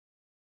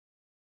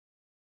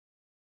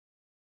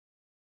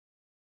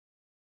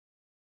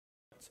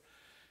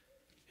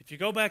If you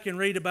go back and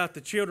read about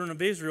the children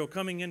of Israel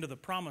coming into the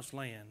promised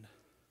land,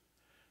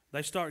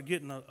 they start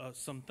getting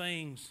some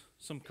things,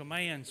 some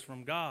commands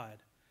from God.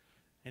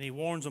 And He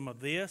warns them of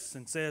this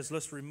and says,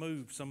 let's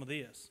remove some of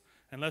this.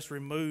 And let's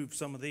remove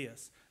some of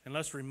this. And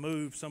let's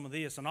remove some of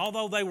this. And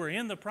although they were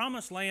in the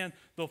promised land,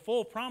 the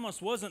full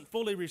promise wasn't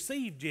fully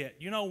received yet.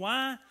 You know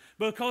why?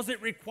 Because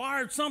it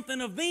required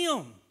something of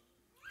them.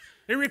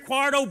 It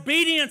required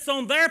obedience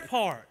on their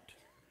part.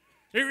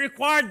 It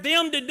required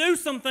them to do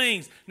some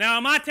things. Now,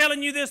 am I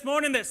telling you this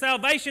morning that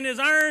salvation is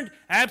earned?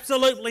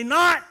 Absolutely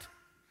not.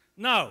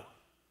 No.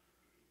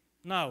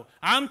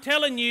 I'm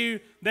telling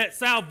you that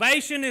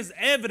salvation is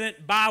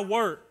evident by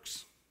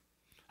works.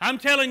 I'm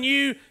telling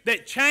you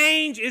that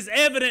change is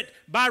evident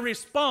by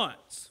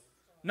response,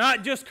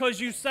 not just because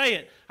you say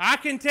it. I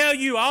can tell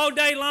you all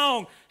day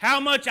long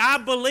how much I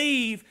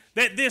believe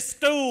that this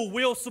stool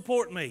will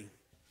support me.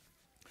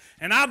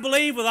 And I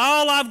believe with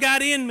all I've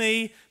got in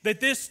me that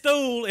this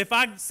stool, if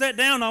I sit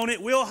down on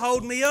it, will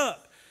hold me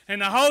up.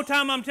 And the whole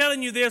time I'm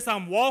telling you this,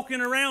 I'm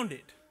walking around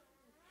it.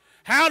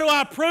 How do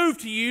I prove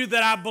to you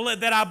that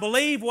I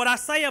believe what I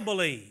say I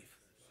believe?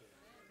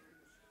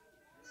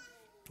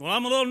 Well,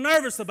 I'm a little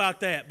nervous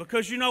about that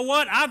because you know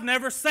what? I've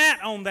never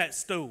sat on that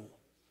stool.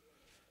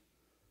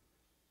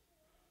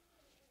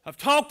 I've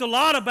talked a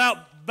lot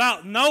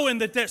about knowing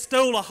that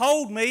stool will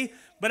hold me,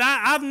 but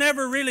I've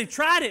never really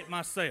tried it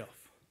myself.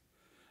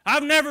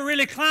 I've never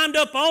really climbed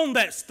up on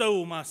that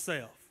stool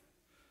myself.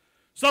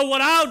 So what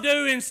I'll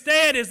do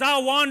instead is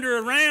I'll wander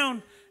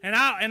around and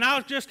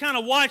I'll just kind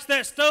of watch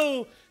that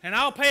stool and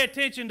I'll pay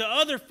attention to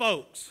other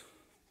folks.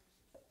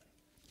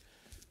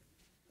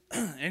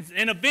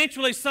 And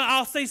eventually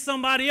I'll see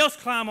somebody else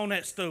climb on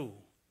that stool.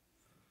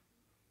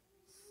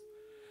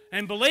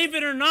 And believe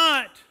it or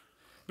not,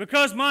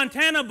 because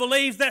Montana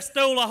believes that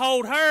stool will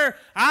hold her,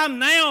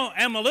 I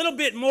am a little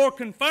bit more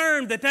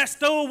confirmed that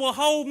stool will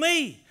hold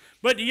me.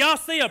 But do y'all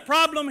see a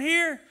problem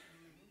here?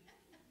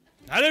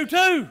 I do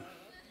too.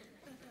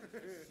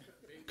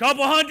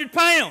 Couple 100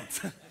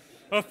 pounds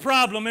of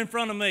problem in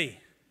front of me.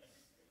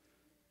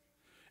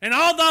 And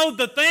although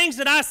the things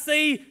that I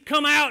see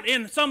come out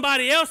in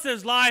somebody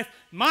else's life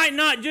might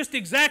not just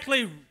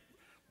exactly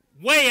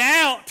weigh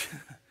out,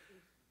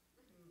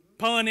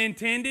 pun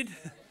intended,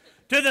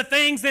 to the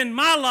things in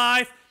my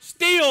life,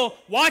 still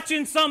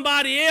watching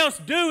somebody else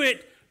do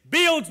it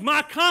builds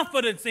my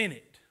confidence in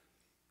it.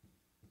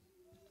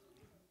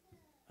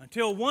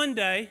 Until one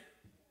day,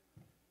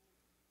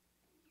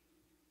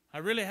 I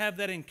really have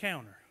that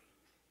encounter.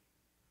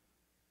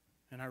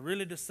 And I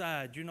really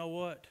decide, you know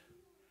what?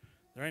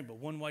 There ain't but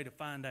one way to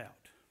find out.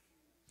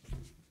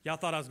 Y'all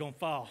thought I was going to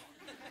fall.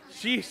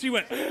 She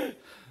went,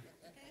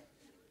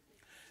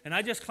 and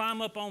I just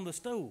climb up on the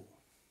stool.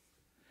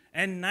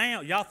 And now,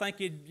 y'all think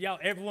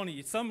every one of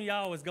you, some of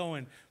y'all is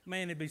going,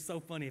 man, it'd be so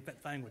funny if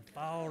that thing would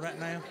fall right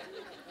now.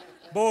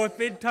 Boy, if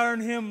it'd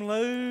turn him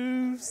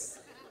loose.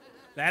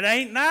 That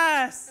ain't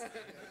nice.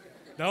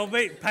 Don't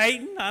be,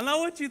 Peyton, I know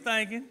what you're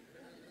thinking.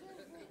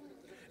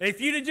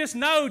 If you'd have just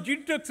knowed,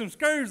 you'd took some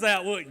screws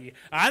out, wouldn't you?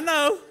 I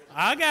know.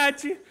 I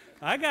got you.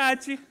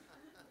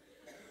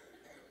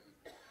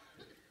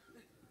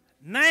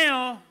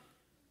 Now,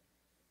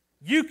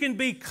 you can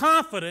be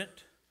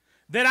confident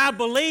that I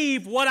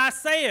believe what I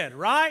said,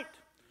 right?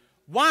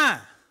 Why?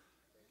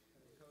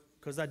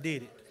 Because I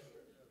did it.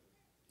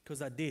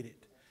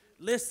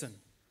 Listen.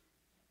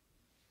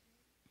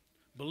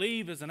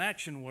 Believe is an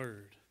action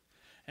word,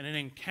 and an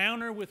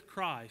encounter with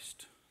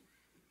Christ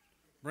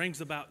brings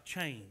about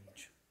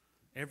change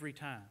every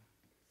time.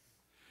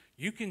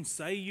 You can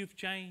say you've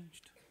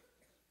changed.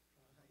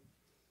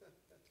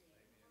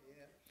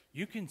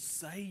 You can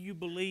say you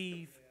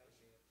believe,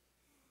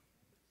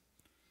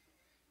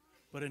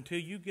 but until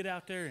you get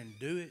out there and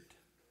do it,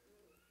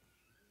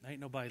 ain't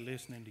nobody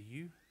listening to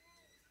you.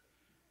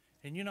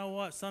 And you know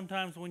what?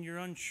 Sometimes when you're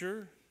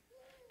unsure,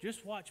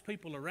 just watch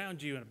people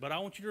around you. But I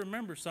want you to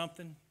remember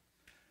something.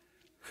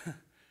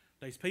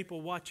 There's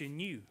people watching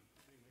you.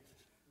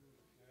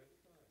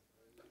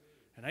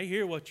 And they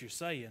hear what you're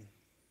saying.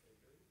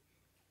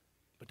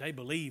 But they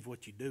believe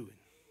what you're doing.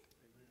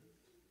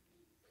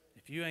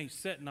 If you ain't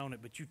sitting on it,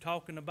 but you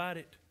talking about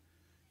it,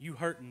 you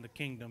hurting the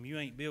kingdom. You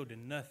ain't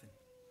building nothing.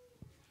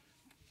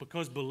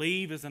 Because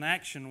believe is an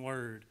action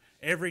word.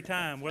 Every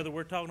time, whether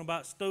we're talking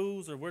about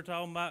stools or we're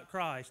talking about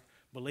Christ,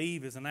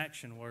 believe is an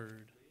action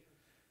word.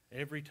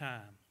 Every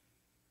time.